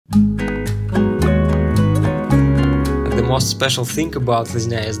most special thing about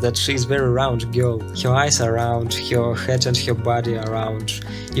Liznya is that she is very round girl. Her eyes are round, her head and her body are round.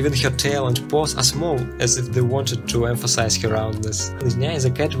 Even her tail and paws are small, as if they wanted to emphasize her roundness. Liznya is a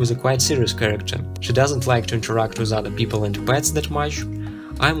cat with a quite serious character. She doesn't like to interact with other people and pets that much.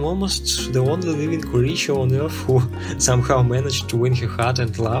 I'm almost the only living creature on Earth who somehow managed to win her heart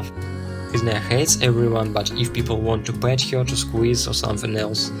and love. Liznya hates everyone, but if people want to pet her, to squeeze or something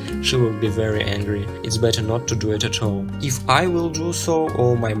else, she will be very angry. It's better not to do it at all. If I will do so,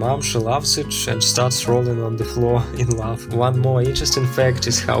 or my mom, she loves it and starts rolling on the floor in love. One more interesting fact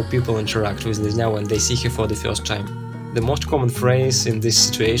is how people interact with Liznya when they see her for the first time. The most common phrase in this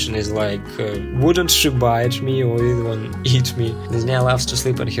situation is like, wouldn't she bite me or even eat me? Liznya loves to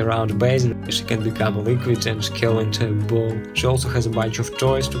sleep on her round basin. She can become a liquid and curl into a ball. She also has a bunch of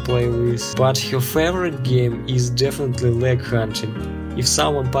toys to play with, but her favorite game is definitely leg hunting. If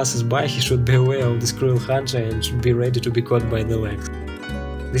someone passes by, he should be aware of this cruel hunter and be ready to be caught by the legs.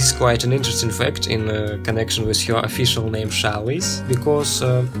 This is quite an interesting fact in connection with her official name Sha Liz, because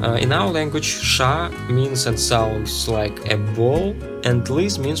in our language Sha means and sounds like a ball and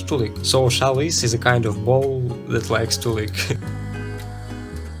Liz means to lick. So Sha Liz is a kind of ball that likes to lick.